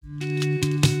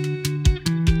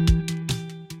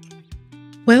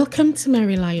Welcome to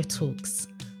Mary Laya Talks,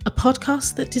 a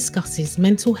podcast that discusses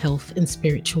mental health and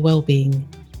spiritual well-being.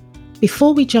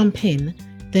 Before we jump in,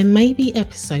 there may be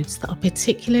episodes that are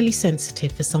particularly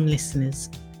sensitive for some listeners,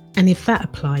 and if that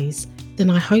applies,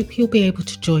 then I hope you'll be able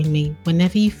to join me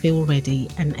whenever you feel ready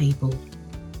and able.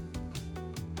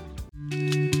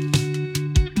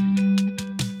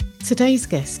 Today's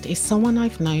guest is someone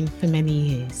I've known for many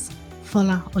years,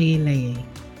 Fola Oyeleye.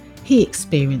 He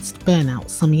experienced burnout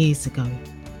some years ago.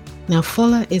 Now,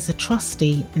 Fola is a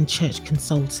trustee and church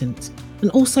consultant and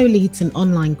also leads an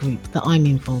online group that I'm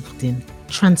involved in,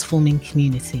 Transforming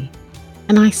Community.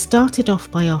 And I started off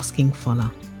by asking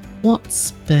Fola,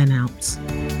 what's burnout?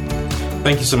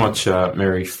 Thank you so much,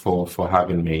 Mary, for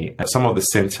having me. Some of the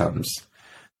symptoms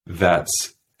that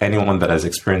anyone that has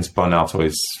experienced burnout or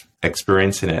is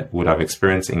experiencing it would have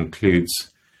experienced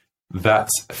includes that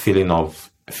feeling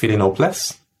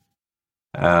hopeless,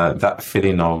 that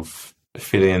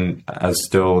feeling as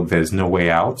though there's no way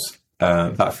out,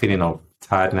 that feeling of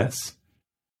tiredness.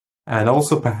 And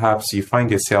also perhaps you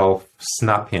find yourself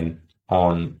snapping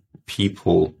on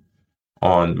people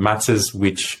on matters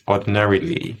which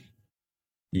ordinarily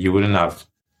you wouldn't have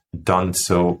done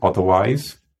so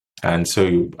otherwise. And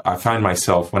so I find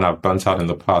myself, when I've burnt out in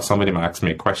the past, somebody might ask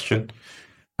me a question.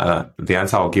 The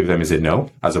answer I'll give them is a no,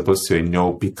 as opposed to a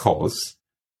no because.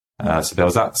 So there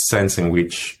was that sense in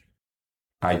which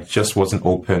I just wasn't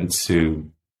open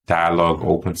to dialogue,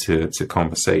 open to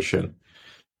conversation.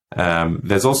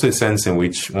 There's also a sense in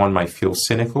which one might feel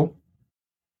cynical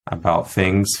about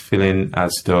things, feeling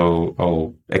as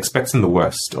though, expecting the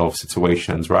worst of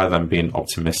situations rather than being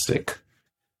optimistic.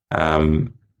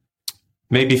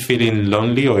 Maybe feeling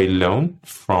lonely or alone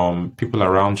from people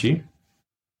around you.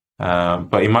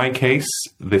 But in my case,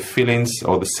 the feelings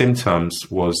or the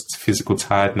symptoms was physical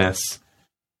tiredness,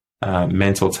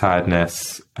 mental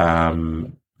tiredness,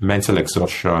 mental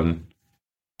exhaustion,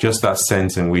 just that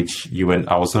sense in which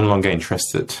I was no longer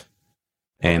interested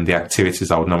in the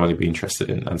activities I would normally be interested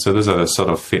in. And so those are the sort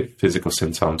of physical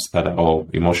symptoms or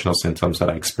emotional symptoms that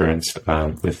I experienced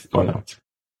with burnout.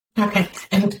 Okay.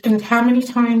 And how many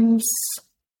times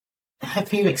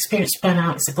have you experienced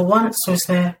burnout? Is it the once or is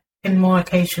there been more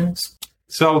occasions?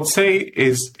 So I would say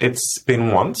it's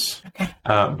been once, okay.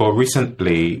 But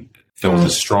recently there was a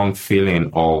strong feeling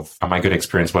of, am I going to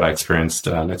experience what I experienced,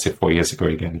 let's say 4 years ago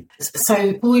again?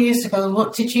 So 4 years ago,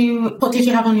 what did you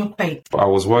have on your plate? I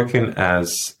was working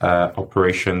as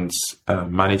operations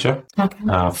manager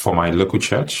for my local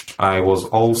church. I was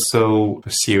also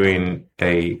pursuing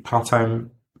a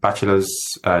part-time bachelor's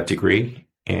degree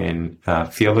in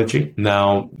theology.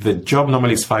 Now, the job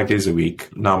normally is 5 days a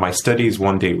week. Now, my study is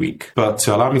 1 day a week. But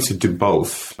to allow me to do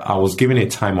both, I was given a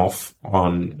time off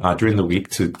during the week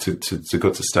to go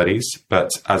to studies. But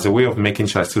as a way of making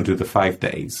sure I still do the 5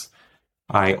 days,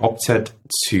 I opted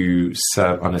to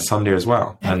serve on a Sunday as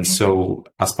well. Okay. And so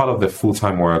as part of the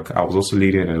full-time work, I was also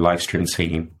leading a live stream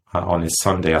team on a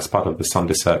Sunday as part of the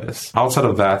Sunday service. Outside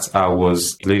of that, I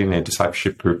was leading a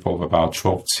discipleship group of about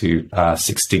 12 to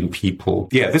 16 people.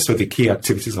 Yeah, these were the key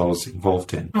activities I was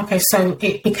involved in. Okay, so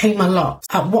it became a lot.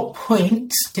 At what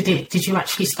point did you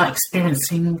actually start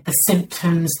experiencing the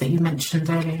symptoms that you mentioned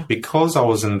earlier? Because I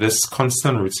was in this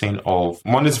constant routine of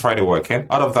Monday to Friday working.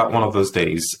 Out of that, one of those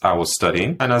days I was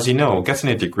studying. And as you know, getting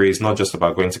a degree is not just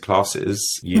about going to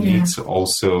classes. You need to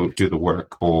also do the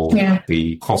work or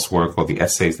the coursework or the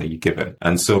essays that you're given.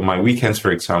 And so my weekends, for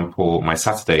example, my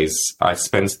Saturdays, I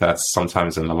spent that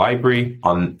sometimes in the library.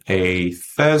 On a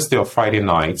Thursday or Friday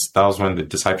night, that was when the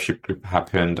discipleship group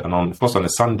happened. And on a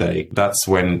Sunday, that's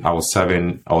when I was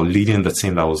serving or leading the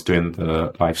team that was doing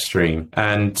the live stream.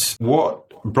 And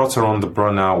what brought around the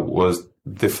burnout was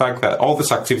the fact that all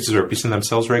these activities were repeating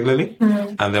themselves regularly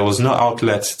and there was no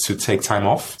outlet to take time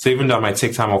off. So even though I might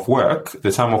take time off work,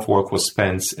 the time off work was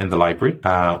spent in the library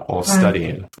or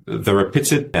studying. The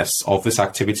repeatedness of these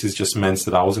activities just meant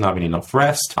that I wasn't having enough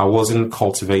rest. I wasn't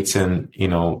cultivating,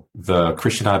 the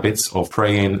Christian habits of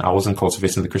praying. I wasn't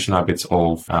cultivating the Christian habits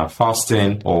of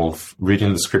fasting, of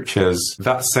reading the scriptures.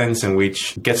 That sense in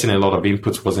which getting a lot of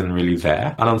input wasn't really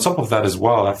there. And on top of that as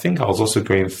well, I think I was also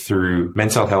going through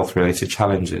mental health related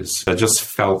challenges that just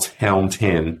felt helmed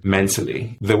in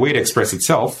mentally. The way it expressed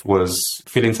itself was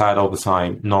feeling tired all the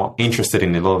time, not interested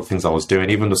in a lot of things I was doing,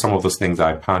 even though some of those things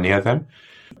I pioneered them.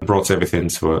 Brought everything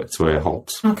to a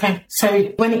halt. Okay.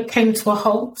 So when it came to a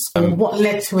halt, what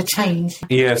led to a change?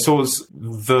 Yeah, so it was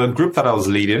the group that I was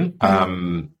leading.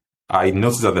 I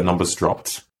noticed that the numbers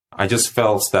dropped. I just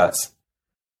felt that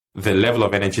the level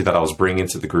of energy that I was bringing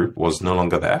to the group was no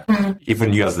longer there.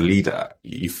 Even you as the leader,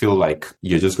 you feel like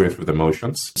you're just going through the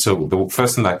motions. So the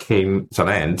first thing that came to an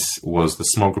end was the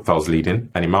small group that I was leading.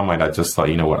 And in my mind, I just thought,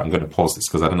 you know what, I'm going to pause this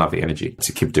because I don't have the energy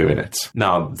to keep doing it.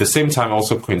 Now, the same time,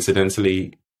 also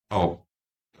coincidentally,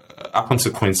 happened to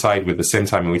coincide with the same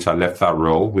time in which I left that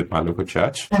role with my local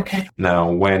church. Okay. Now,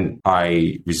 when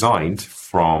I resigned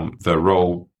from the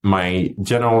role, my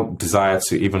general desire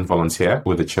to even volunteer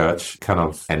with the church kind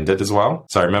of ended as well.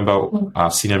 So I remember our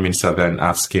senior minister then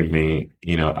asking me,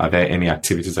 you know, are there any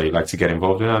activities that you'd like to get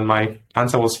involved in? And my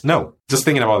answer was no. Just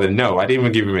thinking about the no, I didn't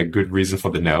even give him a good reason for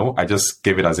the no. I just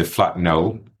gave it as a flat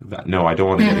no, that no, I don't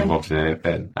want to get involved in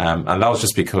anything. And that was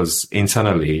just because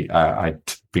internally I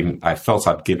felt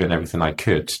I'd given everything I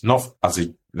could, not as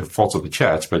the fault of the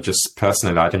church, but just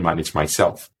personally, I didn't manage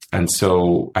myself. And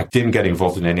so I didn't get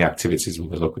involved in any activities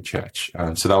with the local church.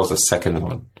 So that was the second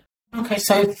one. Okay,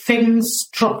 so things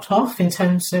dropped off in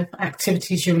terms of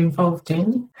activities you're involved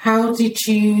in. How did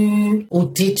you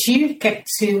get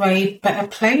to a better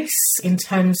place in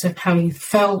terms of how you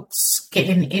felt,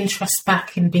 getting interest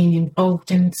back in being involved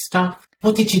in stuff?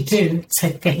 What did you do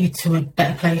to get you to a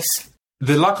better place?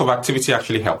 The lack of activity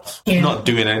actually helped. Yeah. Not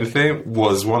doing anything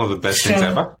was one of the best things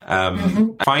ever.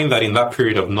 I find that in that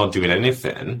period of not doing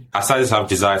anything, I started to have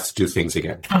desires to do things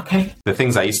again. Okay. The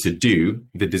things I used to do,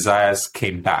 the desires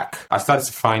came back. I started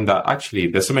to find that actually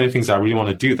there's so many things I really want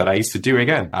to do that I used to do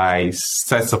again. I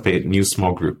set up a new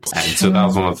small group. And so that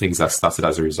was one of the things that started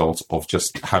as a result of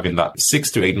just having that 6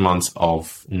 to 8 months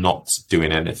of not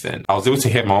doing anything. I was able to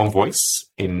hear my own voice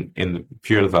in the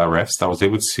period of that rest. I was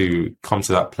able to come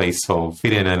to that place of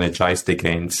feeling energized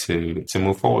again to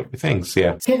move forward with things.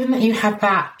 Yeah. Given that you had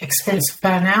that experience of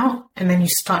burnout and then you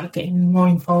started getting more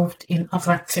involved in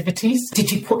other activities,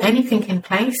 did you put anything in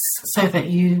place so that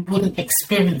you wouldn't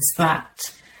experience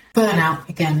that burnout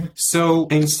again? So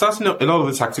in starting a lot of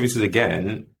these activities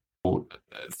again,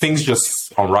 things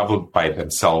just unraveled by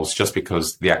themselves just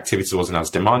because the activity wasn't as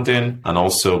demanding and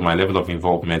also my level of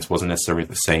involvement wasn't necessarily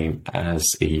the same as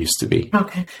it used to be.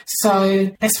 Okay, so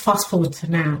let's fast forward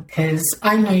to now, because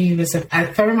I know you as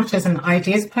very much as an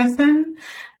ideas person,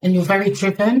 and you're very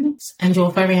driven and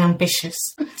you're very ambitious.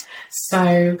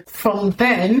 So from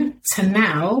then to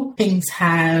now, things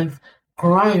have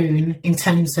grown in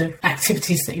terms of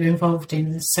activities that you're involved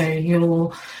in. So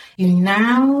you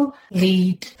now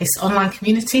lead this online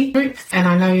community group, and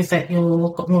I know that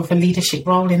you've got more of a leadership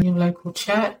role in your local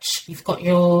church. You've got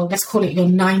your, let's call it your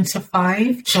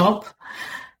 9-to-5 job,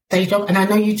 day job, and I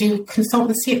know you do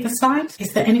consultancy at the side.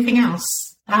 Is there anything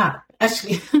else?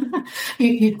 Actually,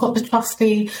 you've got the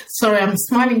trustee. Sorry, I'm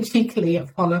smiling cheekily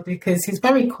at Fola because he's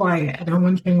very quiet, and I'm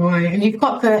wondering why. And you've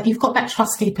got that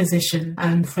trustee position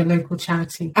for a local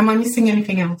charity. Am I missing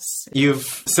anything else? You've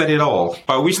said it all,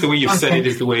 but I wish the way you've said it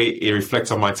is the way it reflects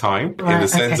on my time, right, in the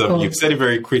sense of you've said it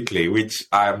very quickly, which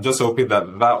I'm just hoping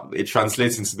that it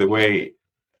translates into the way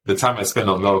the time I spend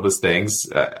on all of those things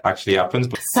actually happens.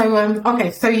 So,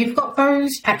 so you've got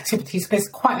those activities. There's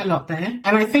quite a lot there.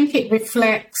 And I think it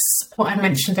reflects what I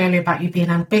mentioned earlier about you being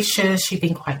ambitious, you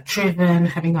being quite driven,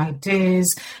 having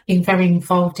ideas, being very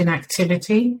involved in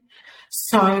activity.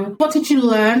 So what did you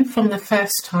learn from the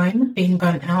first time being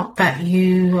burnt out that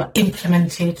you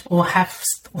implemented or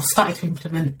started to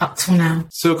implement up till now?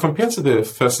 So compared to the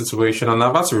first situation, and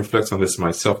I've had to reflect on this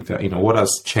myself, that, what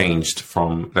has changed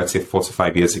from, let's say, 4 to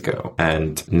 5 years ago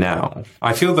and now?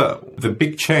 I feel that the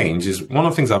big change is one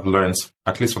of the things I've learned,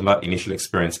 at least from that initial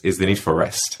experience, is the need for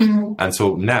rest. And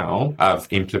so now I've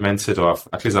implemented, or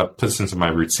I've put into my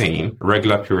routine,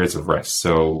 regular periods of rest.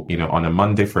 So, on a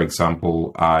Monday, for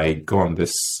example, I go on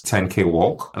this 10K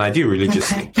walk, and I do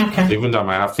religiously. Okay. Even though I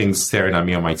might have things staring at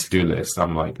me on my to-do list,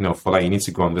 I'm like, no, Fola, you need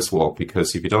to go on this walk,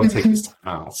 because if you don't take this time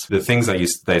out, the things that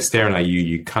are staring at you,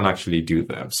 you can't actually do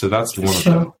them. So that's one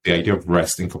of the idea of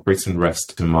rest, incorporating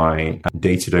rest to my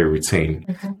day-to-day routine.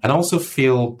 And I also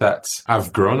feel that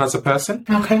I've grown as a person.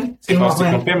 Okay. If I was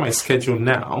to compare my schedule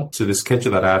now to the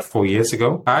schedule that I had 4 years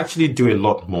ago, I actually do a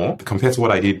lot more compared to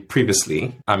what I did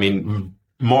previously. I mean,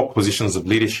 more positions of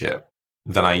leadership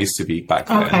than I used to be back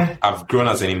then. I've grown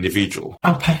as an individual.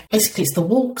 Okay. Basically, it's the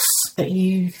walks that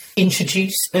you've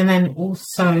introduced, and then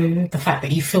also the fact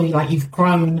that you feel like you've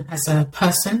grown as a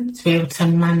person to be able to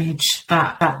manage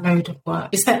that load of work.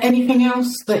 Is there anything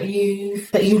else that you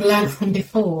learned from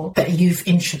before that you've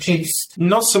introduced?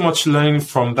 Not so much learning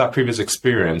from that previous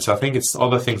experience. I think it's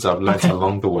other things I've learned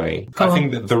along the way. I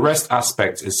think that the rest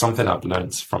aspect is something I've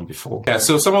learned from before. Yeah.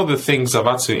 So some of the things I've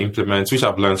had to implement, which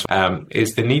I've learned,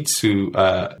 is the need to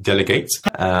delegate.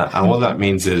 And what that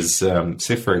means is,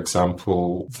 say, for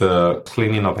example, the the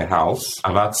cleaning of the house,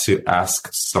 I've had to ask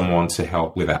someone to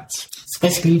help with that.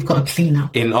 Especially you've got a cleaner.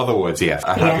 In other words, yes,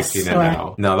 I have a cleaner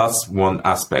now. Now that's one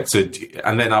aspect. So,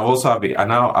 and then I've also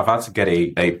I've had to get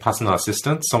a personal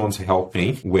assistant, someone to help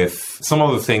me with some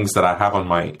of the things that I have on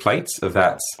my plate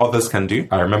that others can do.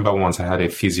 I remember once I had a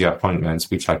physio appointment,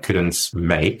 which I couldn't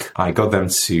make. I got them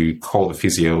to call the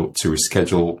physio to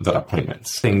reschedule that appointment.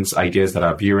 Ideas that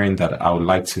are viewing that I would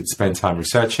like to spend time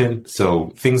researching.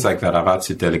 So things like that, I've had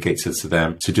to delegate it to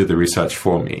them to do the research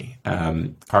for me.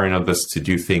 Hiring others to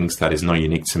do things that is not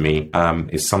unique to me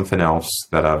is something else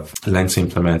that I've learned to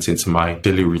implement into my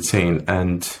daily routine.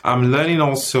 And I'm learning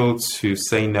also to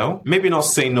say no. Maybe not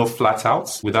say no flat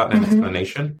out without an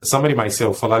explanation. Somebody might say,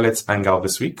 "Fola, let's hang out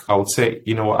this week." I would say,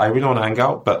 you know what, I really want to hang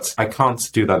out, but I can't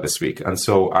do that this week. And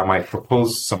so I might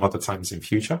propose some other times in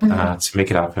future to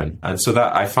make it happen. And so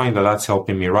that I find that that's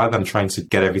helping me rather than trying to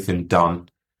get everything done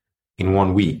in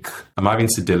 1 week. I'm having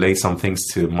to delay some things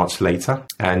to much later.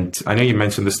 And I know you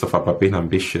mentioned this stuff about being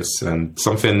ambitious, and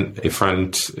something a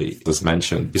friend has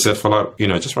mentioned. He said, "Fola,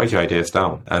 just write your ideas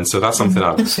down." And so that's something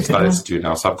I've started to do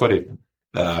now. So I've got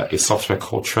a software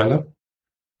called Trello,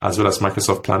 as well as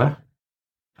Microsoft Planner.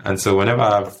 And so whenever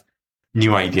I have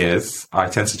new ideas, I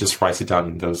tend to just write it down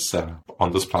in those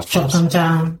on those platforms. Jot them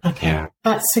down. Okay. Yeah.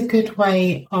 That's a good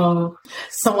way of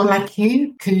someone like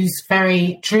you who's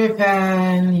very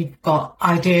driven, you've got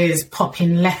ideas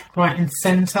popping left, right and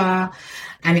centre,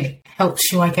 and it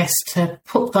helps you, I guess, to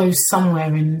put those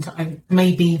somewhere and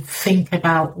maybe think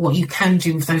about what you can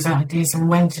do with those ideas and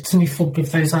when to move forward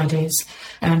with those ideas.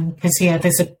 Because,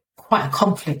 there's quite a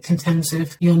conflict in terms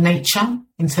of your nature,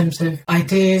 in terms of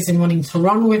ideas and wanting to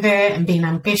run with it and being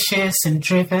ambitious and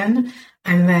driven.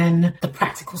 And then the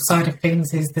practical side of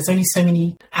things is there's only so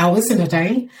many hours in a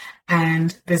day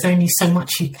and there's only so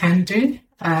much you can do.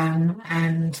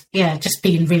 Just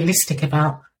being realistic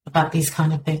about these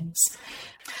kind of things.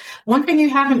 One thing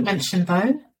you haven't mentioned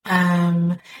though,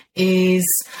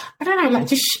 is, I don't know, like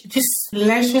just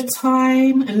leisure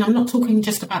time. And I'm not talking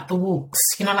just about the walks,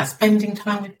 like spending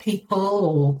time with people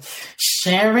or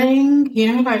sharing,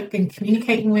 and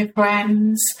communicating with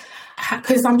friends.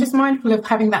 Because I'm just mindful of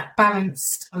having that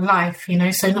balanced life,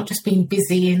 so not just being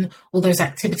busy in all those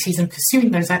activities and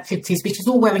pursuing those activities, which is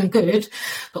all well and good,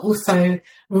 but also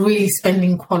really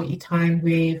spending quality time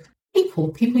with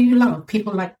people you love,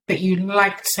 people that you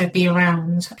like to be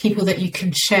around, people that you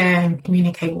can share and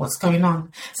communicate what's going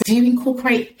on. So do you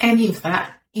incorporate any of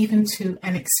that, even to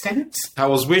an extent? I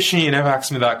was wishing you never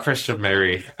asked me that question,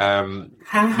 Mary,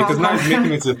 because now it's making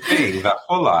me to think that,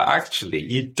 Fola, actually,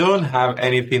 you don't have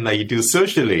anything that you do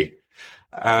socially.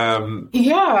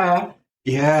 Yeah.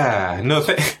 No,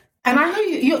 and I know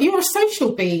you're a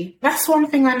social bee. That's one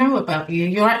thing I know about you.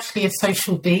 You're actually a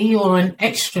social bee. You're an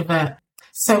extrovert.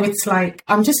 So it's like,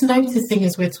 I'm just noticing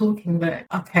as we're talking that,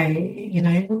 okay,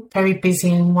 very busy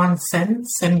in one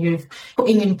sense, and you're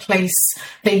putting in place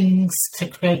things to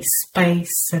create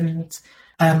space and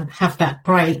have that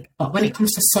break. But when it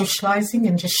comes to socializing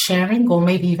and just sharing, or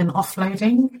maybe even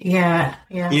offloading,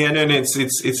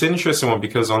 it's an interesting one,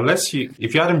 because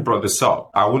if you hadn't brought this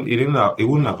up, it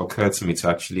wouldn't have occurred to me to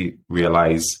actually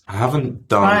realize I haven't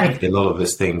done a lot of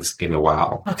these things in a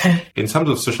while. Okay. In terms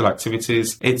of social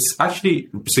activities, it's actually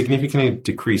significantly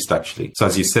decreased, actually. So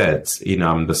as you said,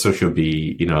 I'm the social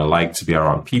bee, I like to be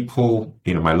around people.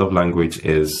 My love language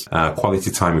is quality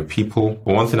time with people.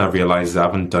 But one thing I've realized is I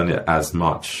haven't done it as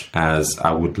much as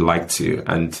I would like to.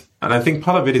 And I think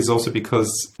part of it is also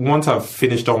because once I've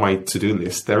finished all my to-do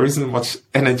list, there isn't much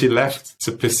energy left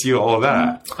to pursue all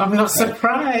that. I'm not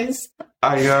surprised.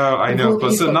 I know.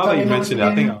 But so now that you mentioned it,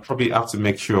 I think I'll probably have to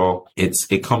make sure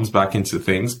it comes back into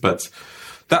things. But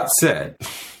that said,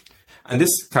 and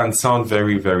this can sound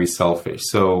very, very selfish.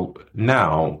 So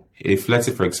now, if, let's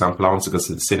say, for example, I want to go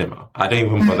to the cinema, I don't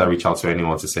even bother reach out to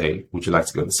anyone to say, would you like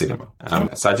to go to the cinema?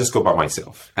 So I just go by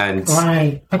myself. And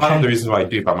part of the reason why I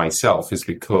do it by myself is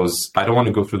because I don't want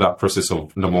to go through that process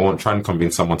of, number one, trying to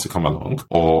convince someone to come along,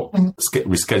 or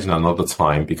reschedule another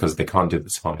time because they can't do the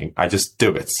time. I just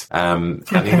do it. And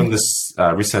even this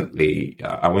recently,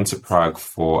 I went to Prague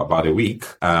for about a week.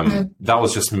 That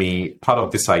was just me, part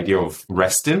of this idea of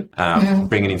resting,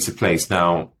 bringing into place.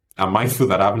 Now, I'm mindful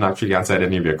that I haven't actually answered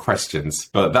any of your questions,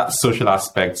 but that social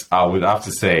aspect, I would have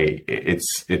to say,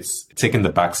 it's taking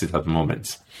the backseat at the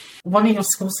moment. One of your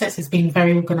skill sets is being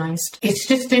very organised. It's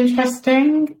just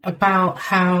interesting about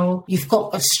how you've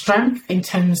got a strength in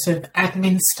terms of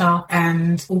admin stuff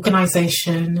and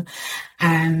organisation,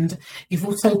 and you've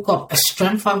also got a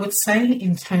strength, I would say,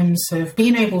 in terms of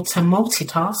being able to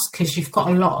multitask because you've got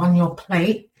a lot on your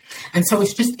plate. And so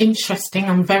it's just interesting.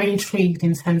 I'm very intrigued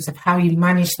in terms of how you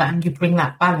manage that and you bring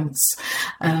that balance.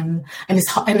 And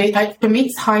for me,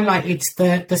 it's highlighted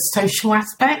the social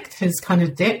aspect has kind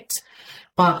of dipped,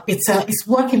 but it's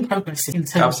work in progress in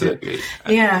terms Absolutely.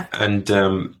 Yeah.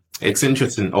 And it's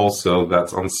interesting also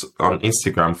that on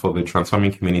Instagram for the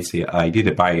Transforming Community, I did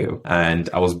a bio and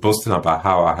I was boasting about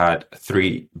how I had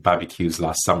 3 barbecues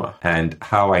last summer and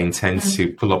how I intend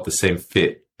to pull up the same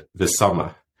fit this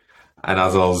summer. And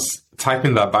as I was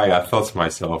typing that bio, I thought to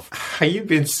myself, are you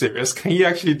being serious? Can you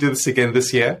actually do this again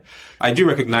this year? I do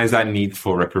recognize that need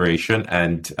for reparation,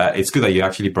 and it's good that you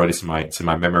actually brought it to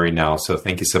my memory now. So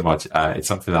thank you so much. It's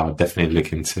something that I'll definitely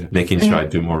look into, making sure I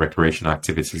do more recreation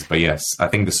activities. But yes, I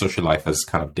think the social life has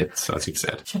kind of dipped, as you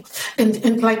said.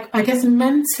 And like, I guess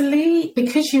mentally,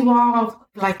 because you are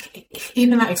like,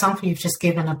 even that example you've just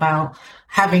given about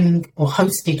having or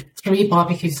hosted 3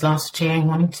 barbecues last year and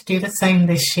wanting to do the same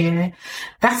this year,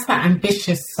 that's that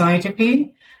ambitious side of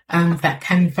you. That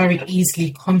can very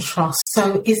easily contrast.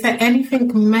 So is there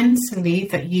anything mentally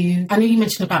that I know you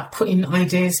mentioned about putting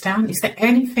ideas down. Is there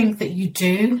anything that you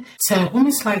do to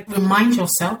almost like remind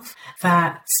yourself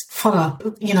that, Fola,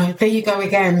 there you go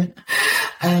again.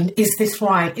 Is this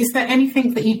right? Is there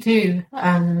anything that you do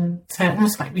to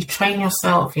almost like retrain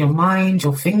yourself, your mind,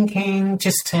 your thinking,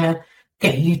 just to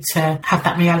get you to have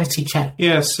that reality check?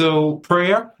 Yeah, so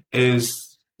prayer is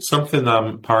something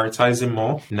I'm prioritizing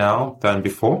more now than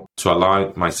before, to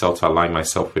align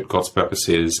myself with God's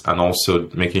purposes and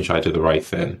also making sure I do the right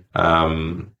thing.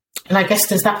 And I guess,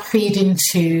 does that feed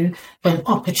into when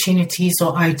opportunities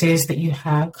or ideas that you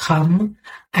have come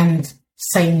and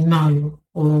saying no,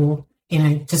 or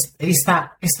just is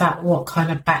that what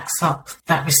kind of backs up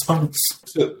that response?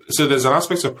 So there's an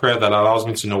aspect of prayer that allows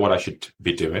me to know what I should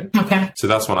be doing. Okay. So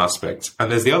that's one aspect.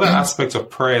 And there's the other aspect of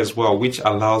prayer as well, which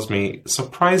allows me,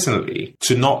 surprisingly,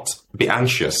 to not be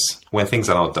anxious when things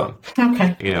are not done.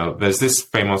 Okay. There's this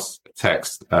famous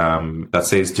text that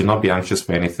says, do not be anxious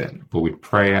for anything, but with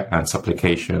prayer and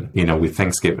supplication, with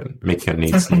thanksgiving, make your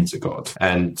needs known to God.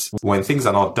 And when things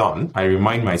are not done, I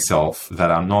remind myself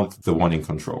that I'm not the one in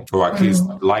control, or at least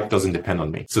life doesn't depend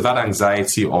on me. So that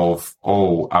anxiety of,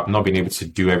 I've not been able to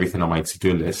do everything on my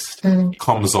to-do list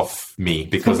comes off me,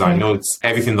 because I know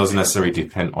everything doesn't necessarily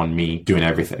depend on me doing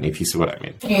everything, if you see what I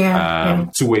mean. Yeah.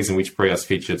 2 ways in which prayer is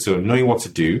featured. So knowing what to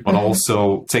do, but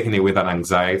also taking away that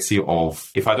anxiety of,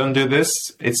 if I don't do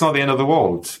this, it's not the end of the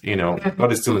world.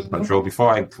 God is still in control. Before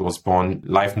I was born,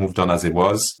 life moved on as it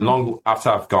was. Long after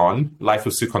I've gone, life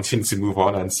will still continue to move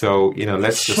on. And so,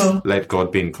 let's just let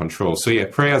God be in control. So yeah,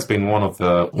 prayer has been one of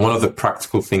the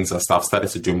practical things that I've started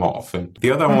to do more often.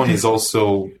 The other one is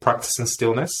also practicing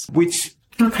stillness, which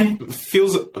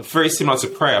feels very similar to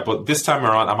prayer, but this time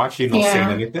around, I'm actually not saying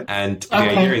anything. And the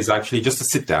idea is actually just to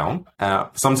sit down,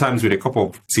 sometimes with a cup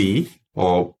of tea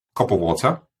or cup of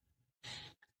water,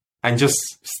 and just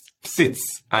sit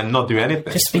and not do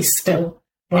anything. Just be still.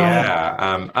 Right.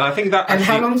 Yeah. And I think that. And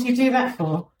how long do you do that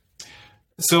for?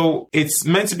 So it's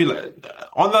meant to be like,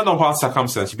 under normal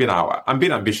circumstances, I'm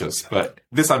being ambitious, but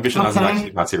this ambition hasn't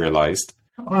actually materialized.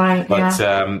 Right.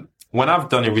 But when I've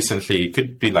done it recently, it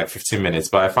could be like 15 minutes,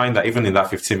 but I find that even in that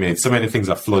 15 minutes, so many things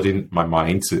are flooding my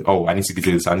mind to, I need to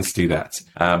do this, I need to do that.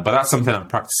 But that's something I'm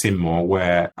practicing more,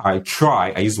 where I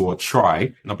use the word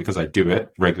try, not because I do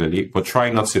it regularly, but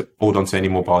try not to hold on to any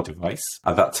mobile device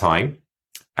at that time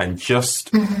and just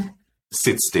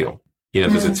sit still.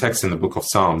 There's a text in the book of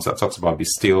Psalms that talks about, be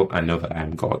still and know that I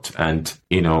am God. And,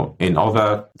 in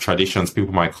other traditions,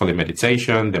 people might call it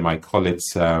meditation. They might call it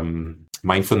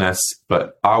mindfulness,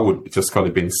 but I would just call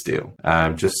it being still,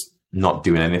 just not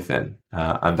doing anything.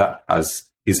 And that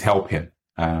is helping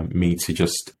me to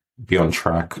just be on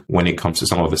track when it comes to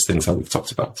some of these things that we've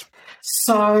talked about.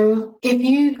 So if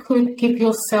you could give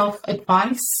yourself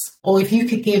advice, or if you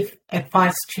could give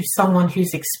advice to someone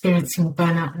who's experiencing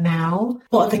burnout now,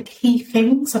 what are the key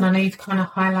things? And I know you've kind of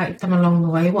highlighted them along the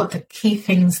way. What are the key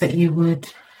things that you would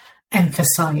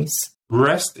emphasize?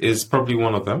 Rest is probably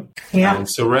one of them. Yeah. And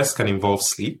so rest can involve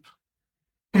sleep.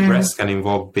 Rest can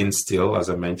involve being still, as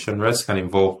I mentioned. Rest can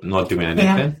involve not doing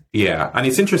anything. Yeah. And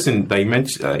it's interesting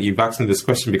that you've asked me this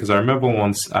question, because I remember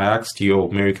once I asked you,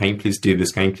 Mary, can you please do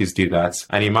this? Can you please do that?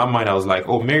 And in my mind, I was like,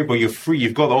 Mary, but you're free.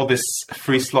 You've got all this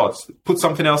free slots. Put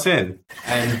something else in.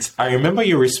 And I remember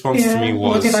your response to me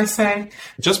was, what did I say?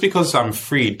 Just because I'm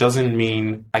free doesn't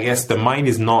mean, I guess the mind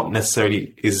is not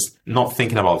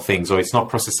thinking about things, or it's not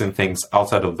processing things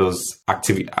outside of those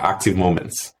active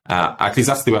moments. At least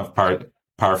that's the way I've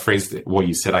paraphrased what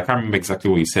you said. I can't remember exactly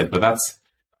what you said, but that's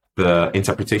the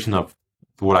interpretation of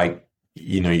what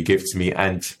you gave to me.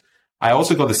 And I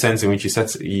also got the sense in which you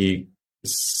said you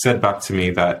said back to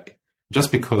me that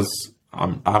just because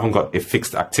I haven't got a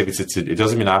fixed activity it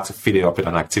doesn't mean I have to fit it up in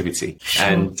an activity. Sure.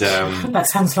 And that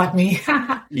sounds like me.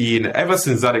 Ever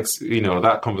since that,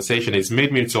 that conversation, it's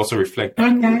made me to also reflect.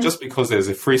 Okay. Just because there's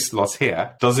a free slot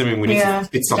here doesn't mean we need to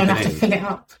fit something in. You don't have to fill it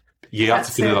up. You have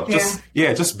to fill it up.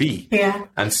 Just be. Yeah.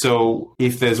 And so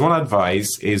if there's one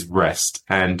advice is rest.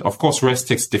 And of course, rest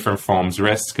takes different forms.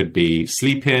 Rest could be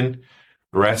sleeping.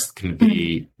 Rest can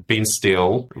be being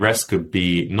still. Rest could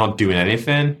be not doing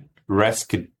anything. Rest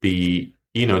could be,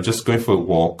 just going for a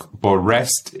walk. But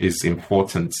rest is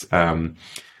important.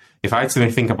 If I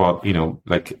actually think about,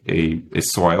 like a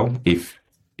soil, if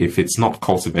it's not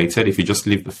cultivated, if you just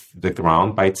leave the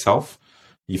ground by itself,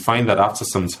 you find that after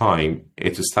some time,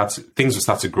 things will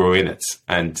start to grow in it.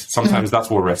 And sometimes that's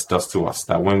what rest does to us,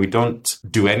 that when we don't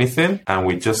do anything and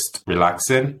we just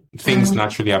relaxing, things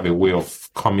naturally have a way of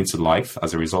coming to life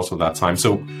as a result of that time.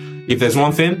 So if there's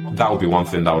one thing, that would be one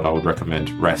thing that I would recommend.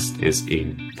 Rest is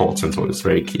important, or it's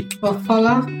very key. Well,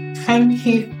 Fola, thank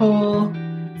you for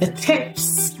the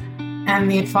tips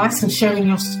and the advice and sharing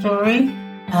your story.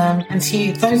 And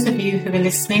to those of you who are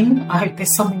listening, I hope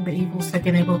there's something that you've also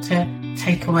been able to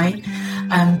take away.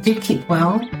 Do keep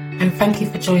well, and thank you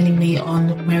for joining me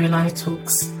on Mary Lyo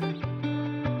Talks.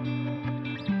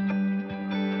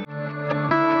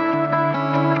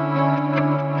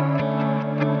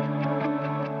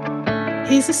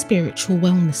 Here's a spiritual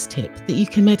wellness tip that you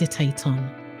can meditate on.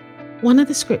 One of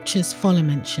the scriptures Fola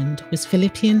mentioned was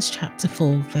Philippians chapter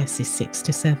 4, verses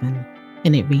 6-7,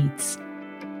 and it reads,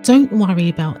 "Don't worry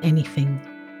about anything.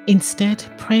 Instead,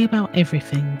 pray about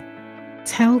everything.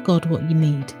 Tell God what you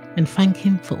need and thank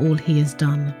Him for all He has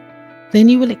done. Then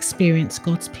you will experience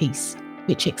God's peace,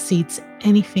 which exceeds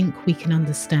anything we can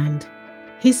understand.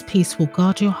 His peace will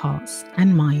guard your hearts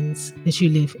and minds as you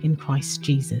live in Christ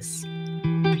Jesus."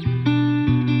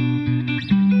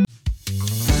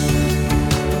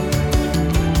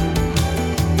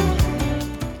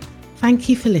 Thank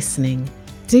you for listening.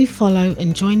 Do follow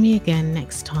and join me again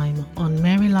next time on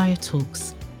Mary Lyo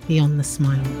Talks Beyond the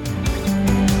Smile.